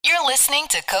You're listening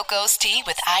to Coco's Tea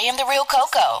with I Am the Real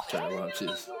Coco. Trying to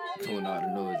just doing all the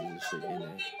noises and shit in there.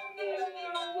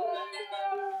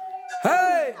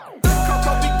 Hey!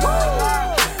 Coco be going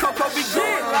live. Coco be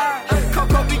going live.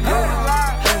 Coco be going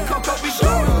live. Coco be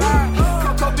going live.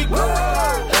 Coco be going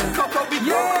live. Coco be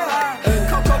going live.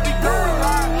 Coco be going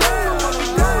live. Coco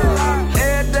be going live.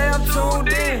 Every day I'm tuned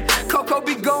in. Coco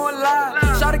be going live.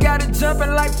 Shawty got it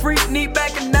jumping like Freaknik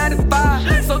back in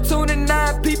 95. So tune in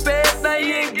 9 people, everything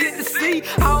you ain't get to see.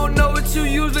 I don't know what you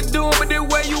usually doing, but the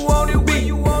way you wanna be.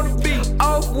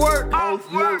 Off work,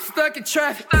 stuck in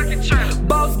traffic.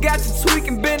 Boss got you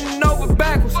tweaking, bending over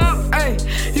backwards. Hey,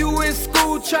 you in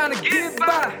school trying to get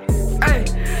by. Hey,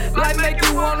 like make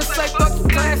you wanna say fuck the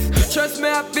class. Trust me,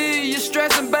 I feel you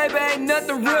stressing, baby, ain't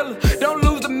nothing real. Don't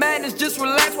lose the madness, just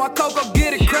relax while Coco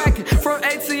get it cracking. From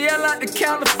ATL out to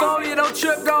California, don't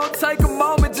trip, gon' take a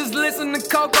moment. Just listen to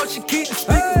Coco, she keep the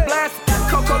speakers blasting.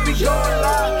 Coco be going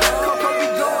live, Coco be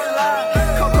going live,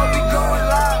 Coco be going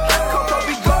live, Coco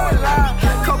be going live,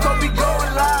 Coco be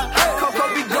going live, Coco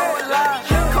be going live,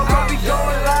 Coco be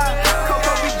going live,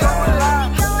 Coco be going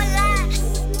live.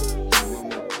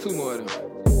 Two more of them.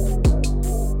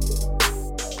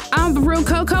 I'm the Real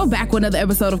Coco, back with another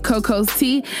episode of Coco's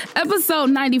Tea,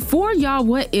 episode 94. Y'all,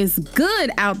 what is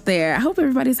good out there? I hope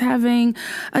everybody's having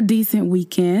a decent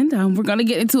weekend. We're going to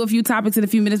get into a few topics in a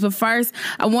few minutes, but first,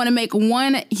 I want to make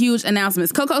one huge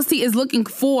announcement. Coco's Tea is looking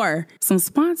for some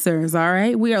sponsors, all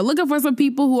right? We are looking for some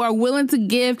people who are willing to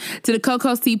give to the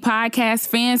Coco's Tea podcast,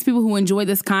 fans, people who enjoy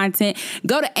this content.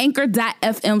 Go to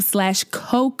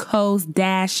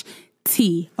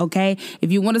anchor.fm/Cocos-Tea, okay?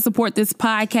 If you want to support this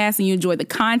podcast and you enjoy the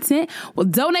content, well,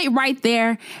 donate right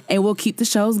there and we'll keep the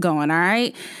shows going, all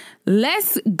right?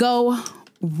 Let's go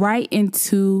right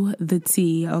into the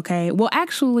tea, okay? Well,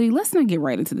 actually, let's not get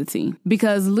right into the tea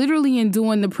because literally in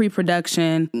doing the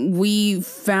pre-production, we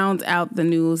found out the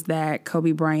news that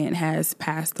Kobe Bryant has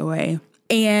passed away.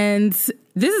 And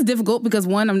this is difficult because,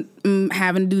 one, I'm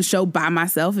having to do the show by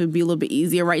myself. It would be a little bit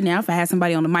easier right now if I had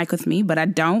somebody on the mic with me, but I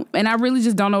don't. And I really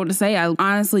just don't know what to say. I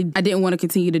didn't want to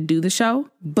continue to do the show,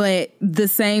 but the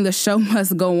saying the show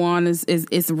must go on is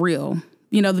real.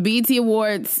 You know, the BET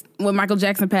Awards, when Michael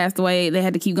Jackson passed away, they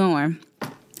had to keep going.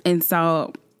 And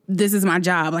so this is my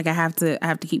job. Like, I have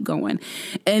to keep going.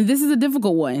 And this is a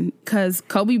difficult one because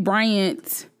Kobe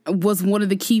Bryant was one of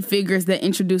the key figures that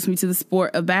introduced me to the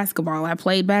sport of basketball. I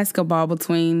played basketball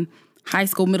between high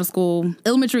school, middle school,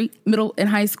 elementary, middle, and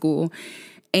high school.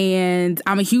 And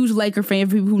I'm a huge Laker fan.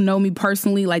 For people who know me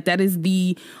personally, like, that is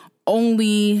the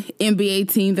only NBA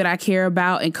team that I care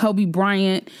about. And Kobe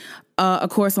Bryant, of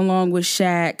course, along with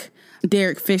Shaq,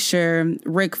 Derek Fisher,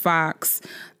 Rick Fox,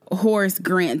 Horace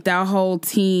Grant, that whole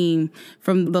team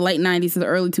from the late 90s to the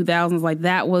early 2000s, like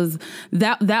that was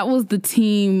the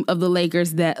team of the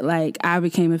Lakers that like I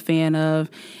became a fan of.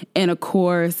 And of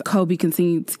course, Kobe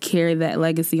continued to carry that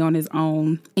legacy on his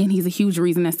own. And he's a huge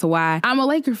reason as to why I'm a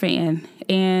Laker fan.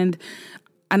 And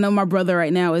I know my brother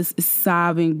right now is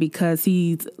sobbing because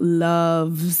he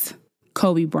loves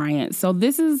Kobe Bryant. So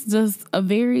this is just a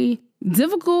very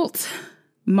difficult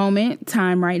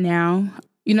time right now.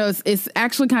 You know, it's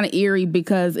actually kind of eerie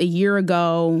because a year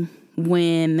ago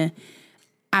when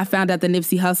I found out that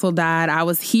Nipsey Hussle died, I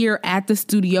was here at the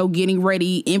studio getting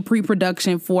ready in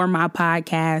pre-production for my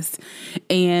podcast.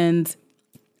 And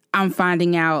I'm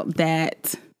finding out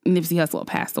that Nipsey Hussle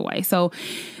passed away. So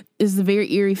it's a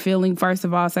very eerie feeling, first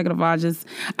of all. Second of all, I just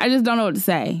don't know what to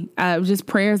say. Just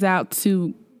prayers out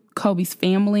to Kobe's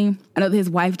family. I know that his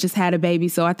wife just had a baby.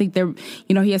 So I think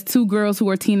he has 2 girls who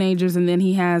are teenagers and then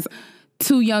he has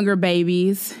 2 younger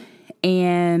babies,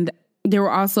 and there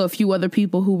were also a few other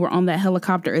people who were on that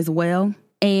helicopter as well.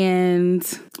 And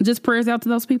just prayers out to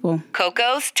those people.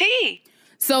 Coco's Tea.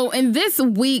 So in this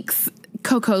week's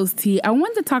Coco's Tea, I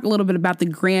wanted to talk a little bit about the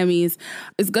Grammys.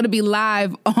 It's going to be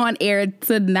live on air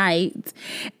tonight,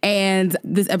 and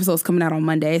this episode's coming out on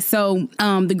Monday. So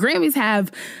the Grammys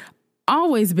have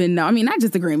always been known, I mean, not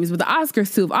just the Grammys, but the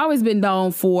Oscars too, have always been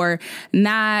known for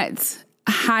not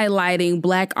highlighting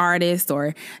Black artists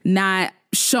or not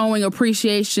showing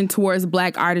appreciation towards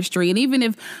Black artistry. And even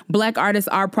if Black artists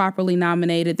are properly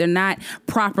nominated, they're not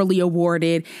properly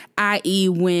awarded, i.e.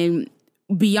 when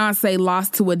Beyonce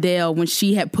lost to Adele when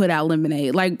she had put out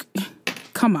Lemonade. Like,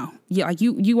 come on. Yeah, like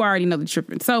you already know the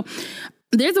tripping. So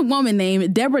there's a woman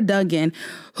named Deborah Duggan,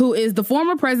 who is the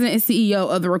former president and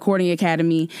CEO of the Recording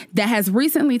Academy, that has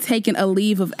recently taken a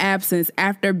leave of absence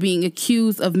after being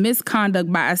accused of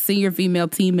misconduct by a senior female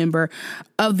team member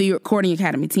of the Recording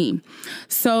Academy team.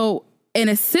 So an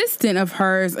assistant of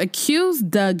hers accused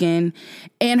Duggan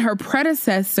and her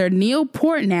predecessor, Neil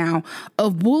Portnow,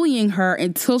 of bullying her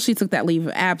until she took that leave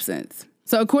of absence.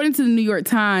 So according to the New York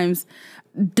Times,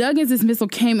 Duggan's dismissal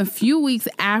came a few weeks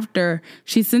after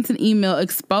she sent an email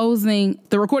exposing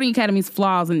the Recording Academy's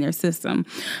flaws in their system.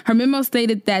 Her memo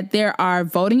stated that there are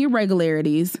voting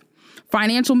irregularities,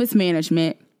 financial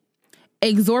mismanagement,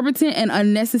 exorbitant and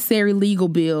unnecessary legal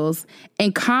bills,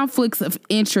 and conflicts of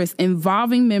interest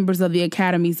involving members of the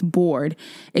Academy's board,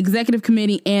 executive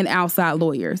committee, and outside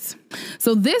lawyers.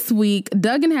 So this week,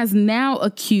 Duggan has now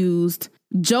accused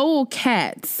Joel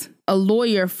Katz, a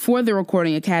lawyer for the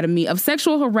Recording Academy, of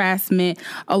sexual harassment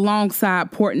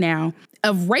alongside Portnow,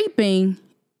 of raping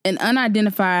an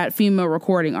unidentified female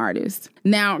recording artist.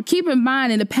 Now, keep in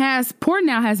mind, in the past,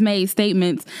 Portnow has made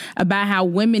statements about how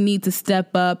women need to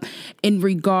step up in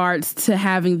regards to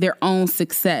having their own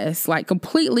success, like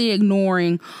completely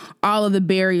ignoring all of the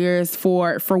barriers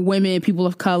for women, people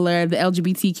of color, the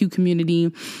LGBTQ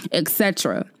community,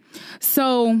 etc.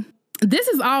 So this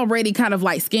is already kind of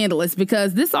like scandalous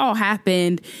because this all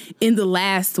happened in the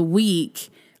last week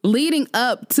leading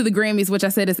up to the Grammys, which I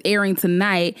said is airing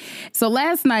tonight. So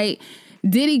last night,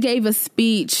 Diddy gave a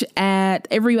speech at,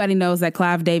 everybody knows that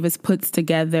Clive Davis puts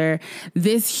together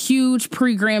this huge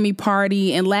pre-Grammy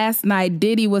party. And last night,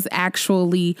 Diddy was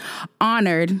actually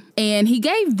honored. And he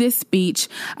gave this speech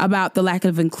about the lack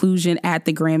of inclusion at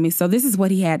the Grammys. So this is what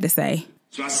he had to say.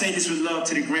 So I say this with love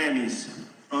to the Grammys.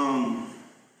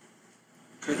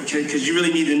 Because you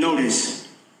really need to know this.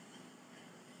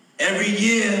 Every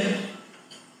year,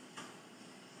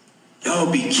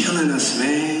 y'all be killing us,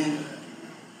 man.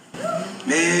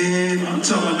 Man, I'm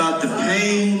talking about the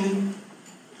pain.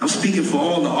 I'm speaking for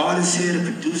all the artists here,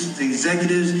 the producers, the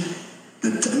executives.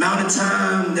 The amount of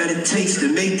time that it takes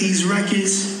to make these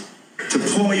records, to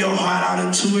pour your heart out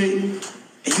into it,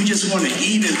 and you just want an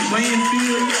even playing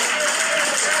field.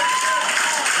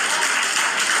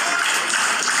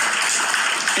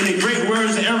 In the great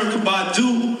words of Erykah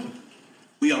Badu,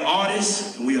 we are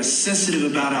artists and we are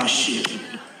sensitive about our shit.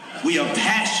 We are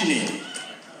passionate.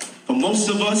 For most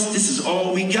of us, this is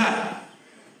all we got.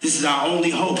 This is our only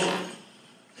hope.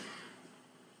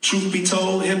 Truth be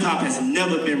told, hip-hop has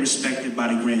never been respected by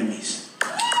the Grammys.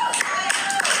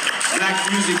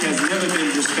 Black music has never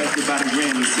been respected by the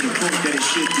Grammys to the point that it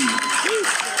should be.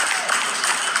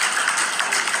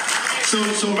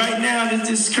 So right now,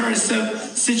 this current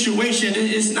situation,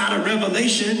 it's not a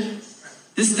revelation.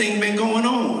 This thing been going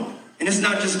on. And it's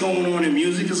not just going on in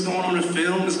music, it's going on in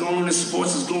film, it's going on in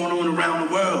sports, it's going on around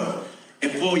the world.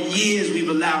 And for years, we've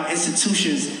allowed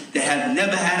institutions that have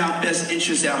never had our best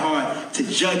interests at heart to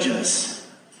judge us.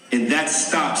 And that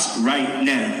stops right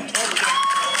now.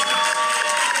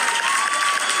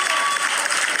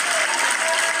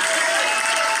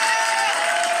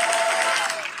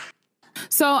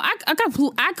 So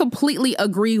I completely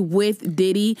agree with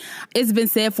Diddy. It's been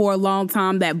said for a long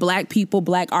time that black people,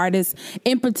 black artists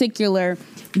in particular,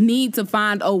 need to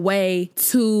find a way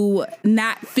to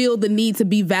not feel the need to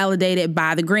be validated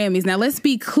by the Grammys. Now, let's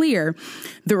be clear.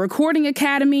 The Recording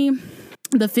Academy,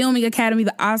 the Filming Academy,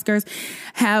 the Oscars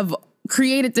have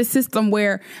created this system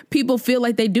where people feel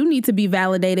like they do need to be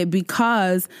validated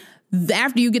because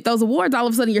after you get those awards, all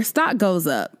of a sudden your stock goes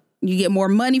up. You get more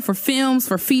money for films,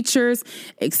 for features,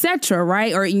 etc.,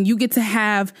 right? Or you get to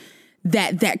have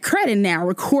that credit now.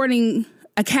 Recording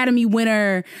Academy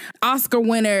winner, Oscar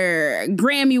winner,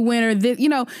 Grammy winner.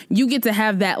 You get to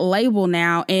have that label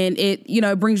now, and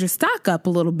it brings your stock up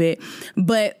a little bit.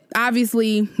 But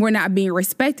obviously, we're not being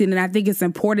respected, and I think it's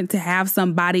important to have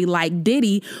somebody like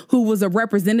Diddy, who was a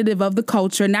representative of the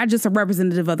culture, not just a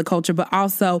representative of the culture, but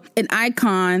also an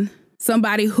icon,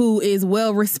 somebody who is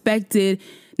well respected,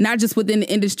 not just within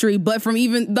the industry, but from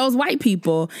even those white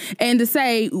people. And to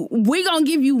say, we're going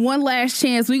to give you one last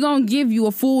chance. We're going to give you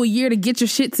a full year to get your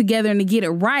shit together and to get it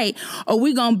right. Or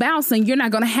we're going to bounce and you're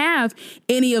not going to have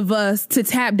any of us to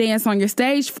tap dance on your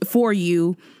stage for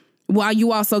you while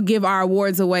you also give our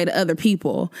awards away to other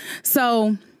people.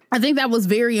 So I think that was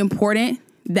very important.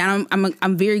 That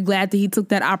I'm very glad that he took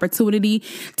that opportunity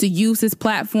to use his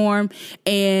platform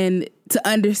and to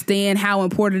understand how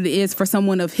important it is for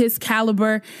someone of his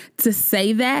caliber to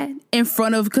say that in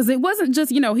front of, because it wasn't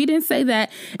just, he didn't say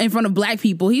that in front of black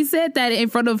people. He said that in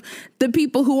front of the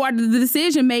people who are the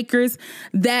decision makers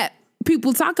that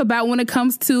people talk about when it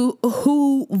comes to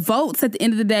who votes at the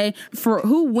end of the day for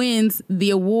who wins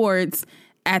the awards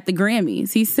at the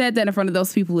Grammys. He said that in front of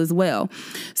those people as well.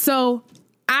 So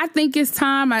I think it's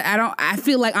time. I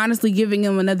feel like honestly giving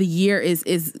him another year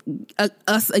is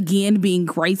us again being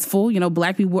graceful. You know,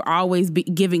 Black people were always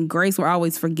giving grace. We're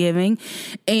always forgiving.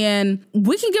 And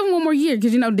we can give him one more year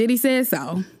because, you know, Diddy said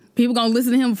so. People going to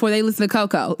listen to him before they listen to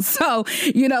Coco. So,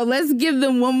 you know, let's give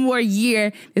them one more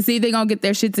year and see if they're going to get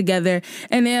their shit together.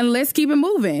 And then let's keep it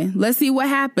moving. Let's see what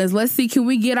happens. Let's see, can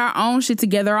we get our own shit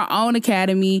together, our own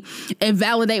academy, and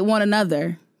validate one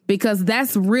another? Because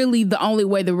that's really the only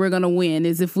way that we're going to win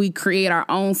is if we create our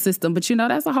own system. But, you know,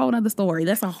 that's a whole other story.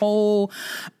 That's a whole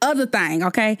other thing,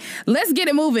 okay? Let's get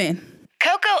it moving.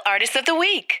 Coco Artist of the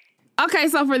Week. Okay,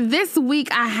 so for this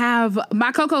week, I have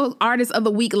my Coco Artist of the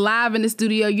Week live in the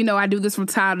studio. You know, I do this from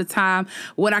time to time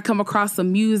when I come across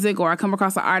some music or I come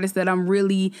across an artist that I'm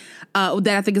really, that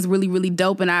I think is really, really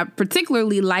dope. And I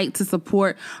particularly like to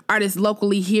support artists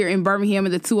locally here in Birmingham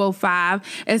in the 205.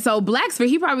 And so Blacksphere,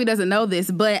 he probably doesn't know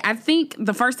this, but I think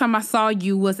the first time I saw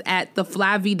you was at the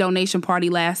Fly-V donation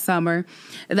party last summer.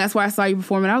 And that's where I saw you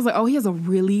perform. And I was like, oh, he has a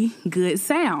really good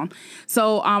sound.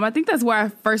 So I think that's where I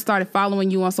first started following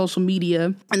you on social media.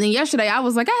 And then yesterday I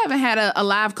was like, I haven't had a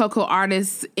live Coco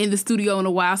artist in the studio in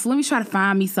a while, so let me try to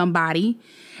find me somebody.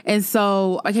 And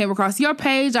so I came across your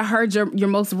page. I heard your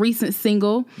most recent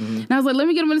single. And I was like, let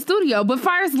me get him in the studio. But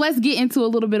first, let's get into a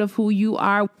little bit of who you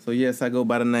are. So yes, I go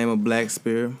by the name of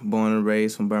Blacksphere, born and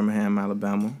raised from Birmingham,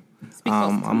 Alabama.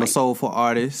 I'm a soulful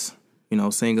artist, you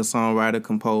know, singer, songwriter,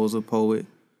 composer, poet,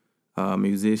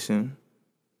 musician.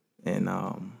 And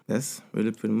that's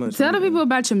really pretty much. Tell the people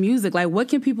about your music. Like, what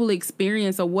can people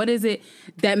experience, or what is it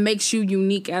that makes you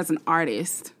unique as an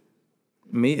artist?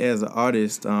 Me as an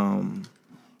artist,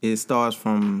 it starts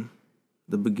from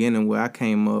the beginning where I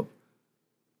came up,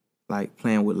 like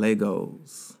playing with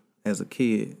Legos as a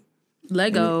kid.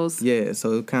 Legos. Yeah,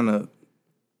 so it kind of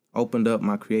opened up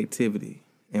my creativity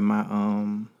and my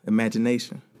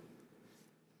imagination.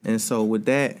 And so with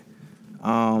that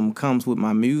comes with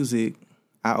my music.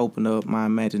 I open up my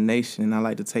imagination, and I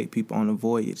like to take people on a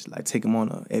voyage, like take them on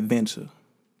an adventure,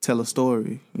 tell a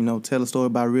story, you know, tell a story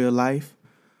about real life,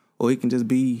 or it can just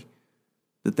be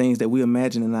the things that we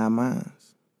imagine in our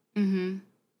minds. Mm-hmm.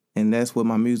 And that's what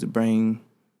my music bring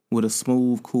with a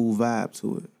smooth, cool vibe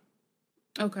to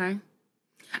it. Okay.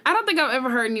 I don't think I've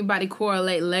ever heard anybody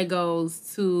correlate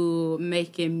Legos to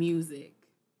making music.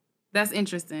 That's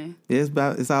interesting. Yeah,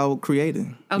 it's all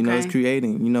creating. Okay. You know, it's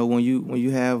creating. You know, when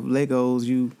you have Legos,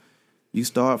 you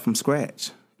start from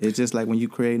scratch. It's just like when you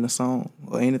creating a song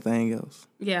or anything else.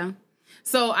 Yeah.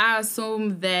 So I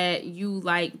assume that you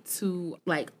like to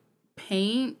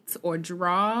paint or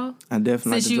draw. I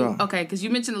definitely like to draw. Okay, because you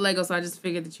mentioned the Lego, so I just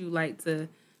figured that you like to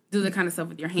do the kind of stuff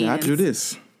with your hands. Yeah, I drew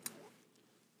this.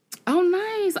 Oh,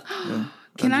 nice. Yeah,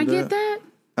 Can I get that?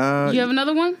 You have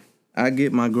another one? I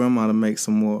get my grandma to make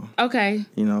some more. Okay.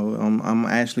 You know, I'm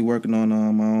actually working on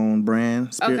my own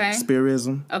brand,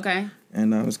 Spirism. Okay.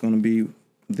 And it's going to be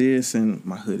this and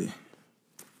my hoodie.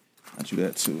 I drew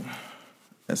that too.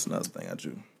 That's another thing I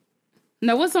drew.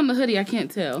 Now, what's on the hoodie? I can't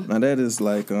tell. Now, that is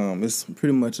like, it's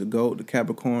pretty much a goat, the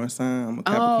Capricorn sign. I'm a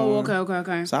Capricorn. Oh,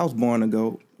 okay. So I was born a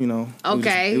goat, you know.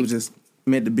 Okay. It was just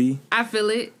meant to be. I feel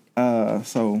it.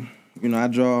 So, you know, I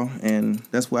draw, and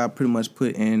that's where I pretty much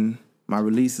put in my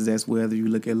releases. That's whether you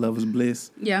look at Lover's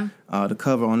Bliss. Yeah. The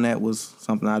cover on that was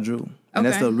something I drew. And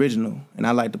that's the original. And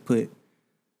I like to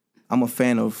I'm a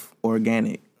fan of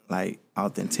organic, like,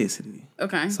 authenticity.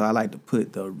 Okay. So I like to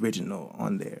put the original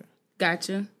on there.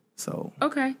 Gotcha. So.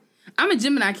 Okay. I'm a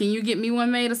Gemini. Can you get me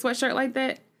one made, a sweatshirt like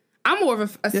that? I'm more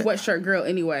of a sweatshirt girl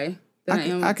anyway.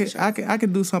 I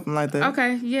could do something like that.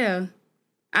 Okay, yeah.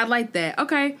 I like that.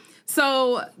 Okay.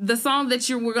 So the song that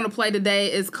we're going to play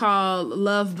today is called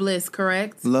Love Bliss,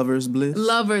 correct? Lover's Bliss.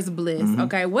 Lover's Bliss. Mm-hmm.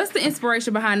 Okay. What's the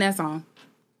inspiration behind that song?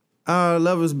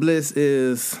 Lover's Bliss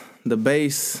is, the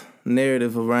base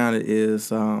narrative around it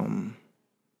is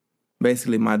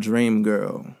basically my dream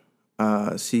girl.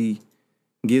 She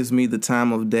gives me the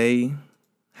time of day.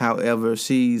 However,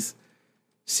 she's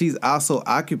also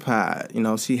occupied. You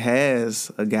know, she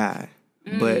has a guy,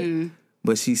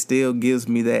 but she still gives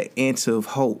me that inch of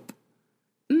hope.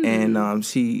 And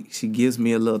she gives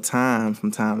me a little time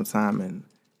from time to time,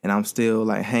 and I'm still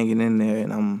like hanging in there,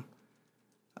 and I'm,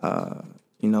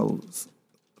 you know,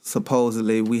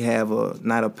 supposedly we have a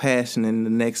night of passion, and the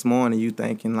next morning you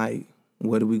thinking like,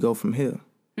 where do we go from here?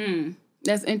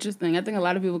 That's interesting. I think a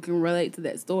lot of people can relate to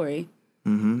that story.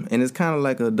 Mm-hmm. And it's kind of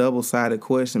like a double-sided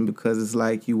question, because it's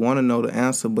like you want to know the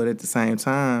answer, but at the same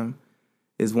time,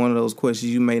 it's one of those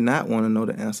questions you may not want to know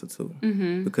the answer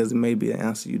to, because it may be an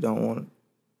answer you don't want to.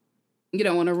 You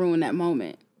don't want to ruin that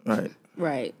moment.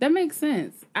 Right. That makes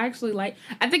sense. I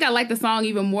think I like the song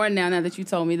even more now that you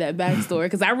told me that backstory,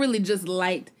 because I really just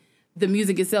liked the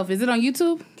music itself. Is it on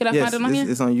YouTube? Can I find it on here?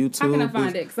 It's on YouTube. How can I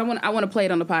find it? Because I want to play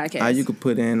it on the podcast. You could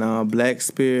put in Black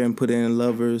Spear and put in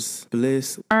Lover's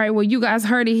Bliss. All right, well, you guys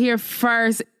heard it here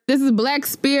first. This is Black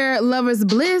Spear, Lover's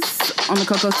Bliss on the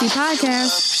Coco T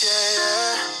podcast.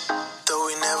 Yeah. Though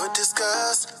we never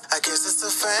discussed, I guess it's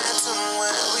a phantom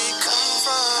where we come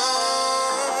from.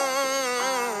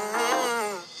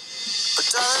 But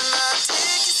darling, I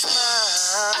take your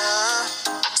smile.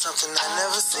 Something I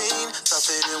never seen. Thought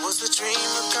that it was a dream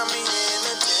or coming in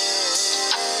a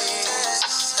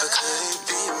daze. But could it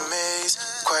be a maze?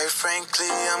 Quite frankly,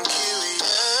 I'm curious.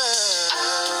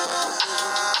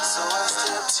 So I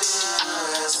step to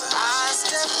you as I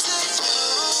step to you.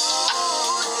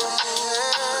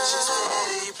 But you're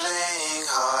steady playing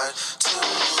hard to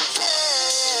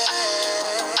get.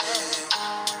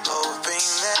 Hoping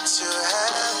that you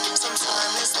have some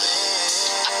time to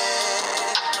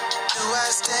spend. Do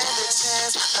I stand a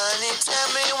chance? Honey, tell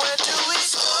me, where do we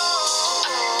go?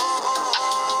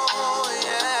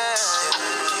 Yeah. We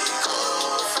go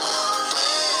from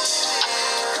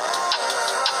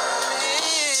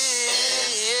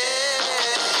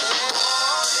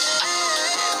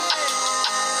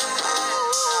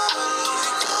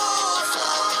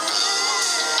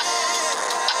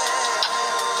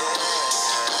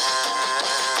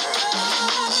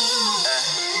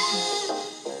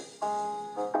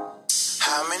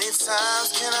How many times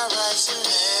can I write your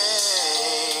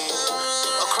name?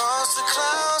 Across the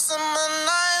clouds of my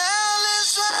night owl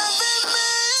is driving me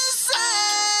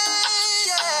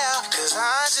insane. Yeah, 'cause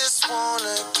I just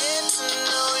wanna get to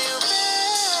know you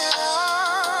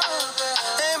better.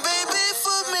 And baby,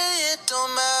 for me, it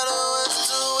don't matter what's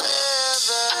the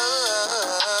weather.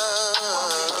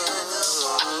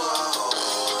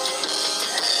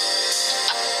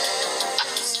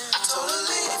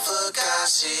 Totally forgot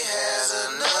she has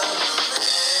another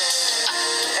man.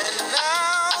 And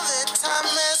now that time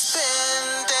has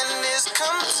spent and it's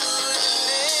come to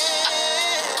an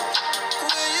end,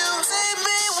 will you take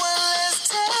me one last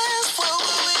test? Where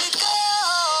will we go?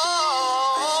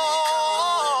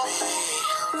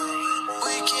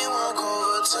 We can walk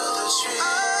over to the tree.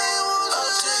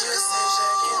 Up to your stage,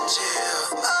 I can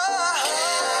chill.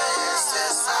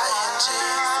 K-I-S-S-I-N-G.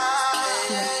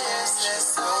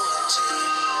 K-I-S-S-I-N-G.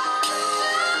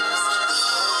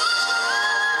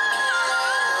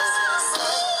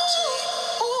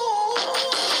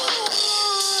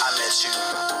 I met you.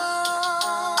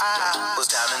 I was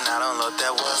down and out on low,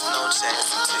 there was no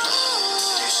chance until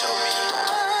you showed me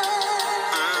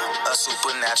a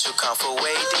supernatural comfort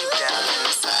way deep down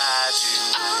inside you.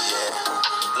 Yeah,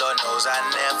 Lord knows I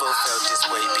never felt this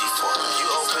way before. You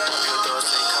open up your door,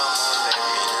 say, come on, let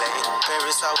me lay.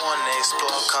 Paris, I wanna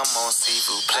explore, come on, see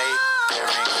who play. Bearing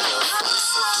the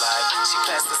fruits of life. She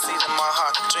plants the seed in my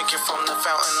heart, drinking from the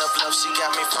fountain of love. She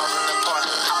got me falling apart.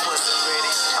 I wasn't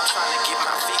ready. I'm trying to get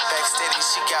my feet back steady.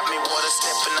 She got me water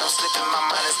stepping, I'm slipping.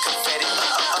 My mind is confetti.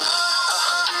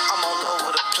 I'm all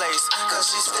over the place,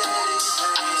 'cause she's steady.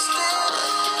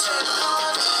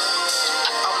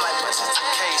 I'm like Budget to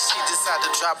K. She decided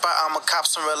to drop out. I'ma cop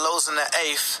some reloads in the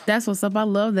 8th. That's what's up. I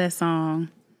love that song.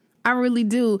 I really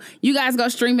do. You guys go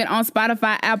stream it on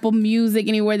Spotify, Apple Music,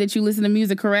 anywhere that you listen to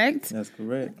music, correct? That's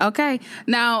correct. Okay.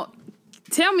 Now,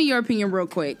 tell me your opinion real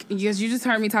quick, because you just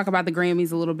heard me talk about the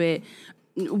Grammys a little bit.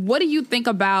 What do you think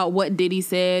about what Diddy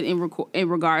said in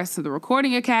regards to the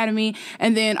Recording Academy?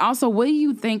 And then also, what do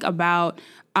you think about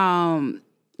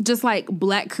just like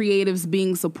Black creatives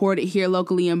being supported here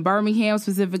locally in Birmingham,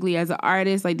 specifically as an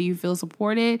artist? Like, do you feel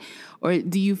supported, or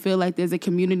do you feel like there's a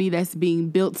community that's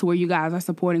being built to where you guys are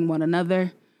supporting one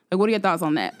another? Like, what are your thoughts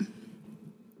on that?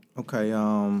 Okay.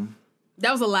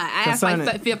 That was a lot. I asked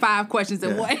like 5 questions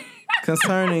in one.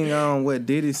 Concerning what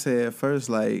Diddy said first,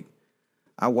 like,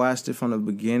 I watched it from the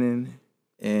beginning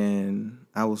and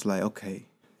I was like, okay,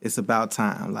 it's about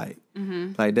time. Like,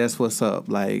 like that's what's up.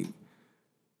 Like,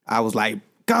 I was like,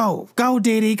 go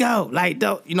Diddy, go. Like,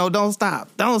 don't stop.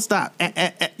 You know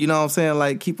what I'm saying?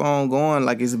 Like, keep on going.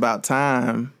 Like, it's about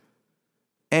time.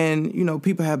 And,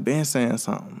 people have been saying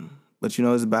something. But,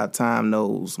 it's about time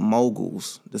those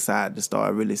moguls decide to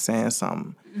start really saying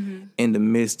something in the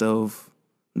midst of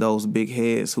those big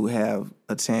heads who have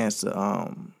a chance to,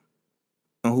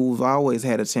 and who've always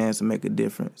had a chance to make a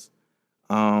difference.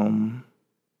 And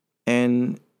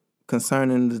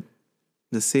concerning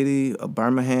the city of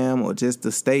Birmingham or just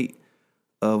the state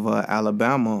of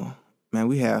Alabama, man,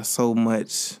 we have so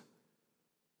much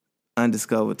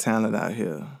undiscovered talent out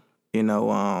here. It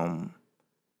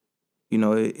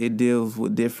deals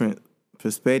with different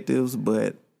perspectives,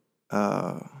 but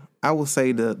I would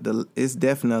say it's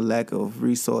definitely a lack of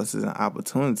resources and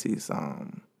opportunities.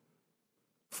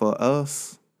 for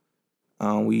us,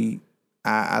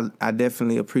 I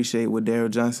definitely appreciate what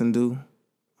Daryl Johnson do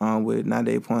with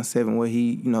 98.7, where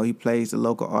he plays the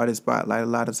local artist spotlight a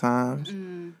lot of times.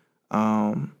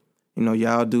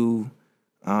 Y'all do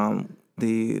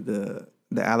the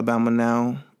Alabama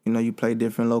Now. You play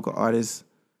different local artists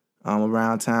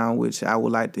around town, which I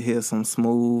would like to hear some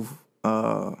smooth,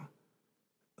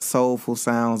 soulful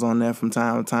sounds on there from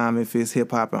time to time. If it's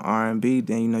hip hop and R&B,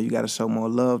 then you got to show more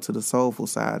love to the soulful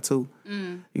side too.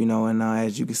 And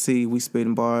as you can see, we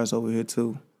spitting bars over here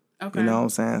too. Okay. You know what I'm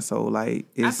saying? So like,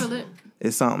 it's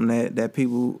something that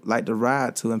people like to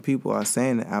ride to, and people are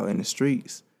saying it out in the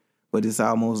streets. But it's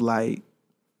almost like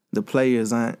the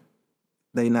players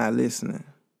they not listening.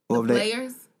 Or the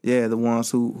players? Yeah, the ones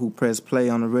who press play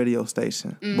on the radio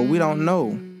station. But we don't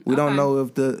know. We don't know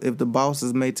if the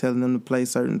bosses may tell them to play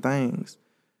certain things.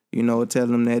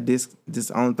 Telling them that this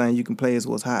only thing you can play is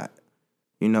what's hot.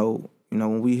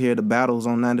 When we hear the battles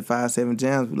on 95.7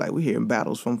 Jams, we hearing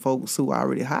battles from folks who are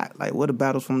already hot. Like, what are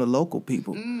battles from the local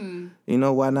people?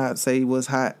 Why not say what's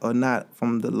hot or not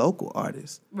from the local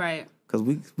artists? Right. Because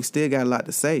we still got a lot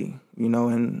to say,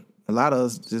 and a lot of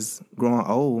us just growing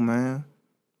old, man.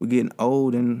 We're getting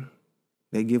old and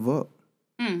they give up.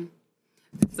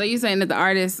 So you're saying that the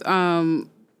artists, some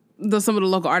of the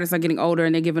local artists are getting older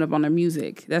and they're giving up on their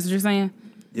music. That's what you're saying?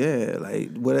 Yeah,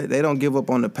 they don't give up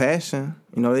on the passion.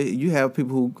 You have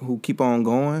people who keep on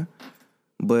going,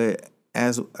 but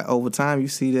as over time you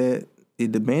see that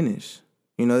it diminish.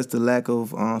 It's the lack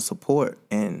of support,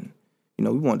 and we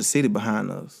want the city behind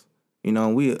us. A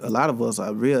lot of us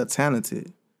are real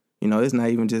talented. It's not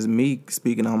even just me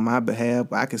speaking on my behalf,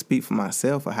 but I can speak for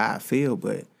myself or how I feel.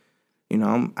 But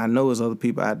I know there's other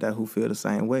people out there who feel the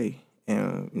same way,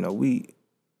 and we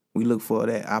look for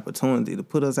that opportunity to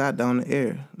put us out there on the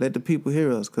air, let the people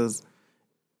hear us, because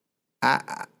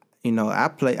I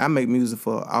make music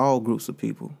for all groups of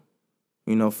people,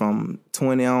 from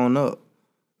 20 on up.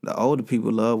 The older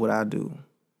people love what I do.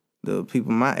 The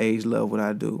people my age love what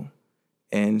I do.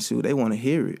 And shoot, they want to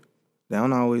hear it. They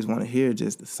don't always want to hear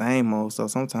just the same old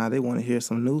stuff. Sometimes they want to hear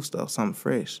some new stuff, something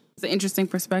fresh. It's an interesting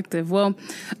perspective. Well,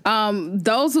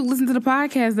 those who listen to the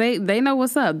podcast, they know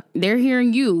what's up. They're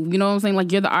hearing you. You know what I'm saying?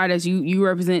 Like, you're the artist. You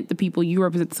represent the people. You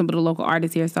represent some of the local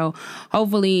artists here. So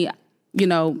hopefully,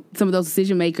 some of those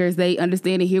decision makers, they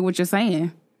understand and hear what you're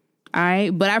saying. All right.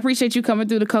 But I appreciate you coming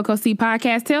through the Cocos Tea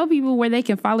podcast. Tell people where they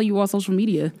can follow you on social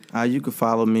media. You can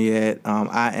follow me at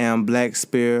I Am Black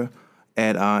Spear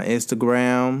at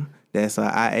Instagram. That's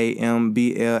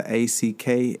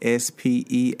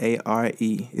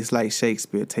IAMBLACKSPEARE. It's like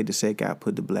Shakespeare. Take the shake out,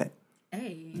 put the black.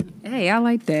 Hey, I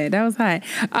like that. That was hot.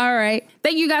 All right.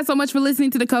 Thank you guys so much for listening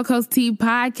to the Cocos Tea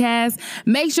podcast.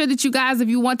 Make sure that you guys, if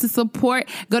you want to support,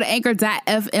 go to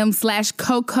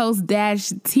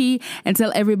anchor.fm/Cocos-T and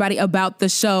tell everybody about the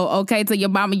show. Okay. Tell your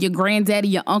mama, your granddaddy,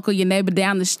 your uncle, your neighbor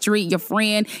down the street, your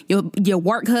friend, your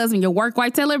work husband, your work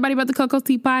wife. Tell everybody about the Cocos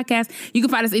Tea podcast. You can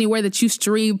find us anywhere that you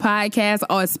stream podcasts,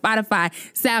 on Spotify,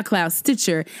 SoundCloud,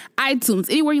 Stitcher, iTunes,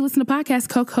 anywhere you listen to podcasts.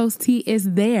 Cocos Tea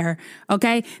is there.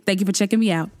 Okay. Thank you for checking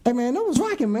me out. Hey, man, that was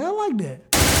rocking, man. I like that.